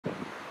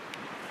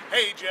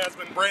Hey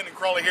Jasmine, Brandon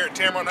Crawley here at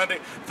Tameron Hyundai.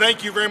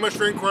 Thank you very much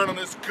for inquiring on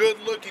this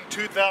good-looking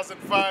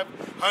 2005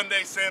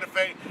 Hyundai Santa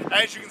Fe.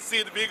 As you can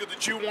see, the vehicle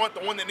that you want,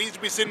 the one that needs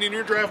to be sitting in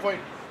your driveway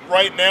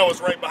right now,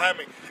 is right behind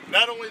me.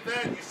 Not only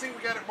that, you see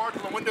we got it marked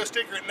on the window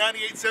sticker at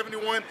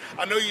 $98.71.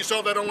 I know you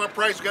saw that online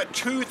price. We got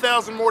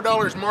 $2,000 more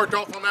marked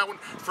off on that one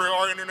for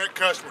our internet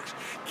customers.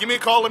 Give me a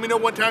call. Let me know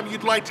what time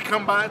you'd like to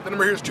come by. The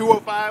number here is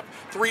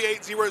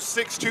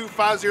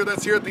 205-380-6250.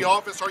 That's here at the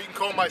office, or you can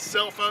call my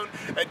cell phone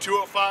at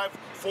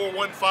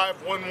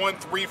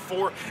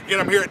 205-415-1134. Again,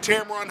 I'm here at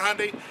Tameron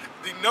Hyundai,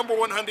 the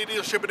 #1 Hyundai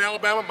dealership in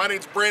Alabama. My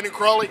name's Brandon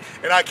Crawley,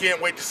 and I can't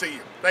wait to see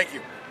you. Thank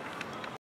you.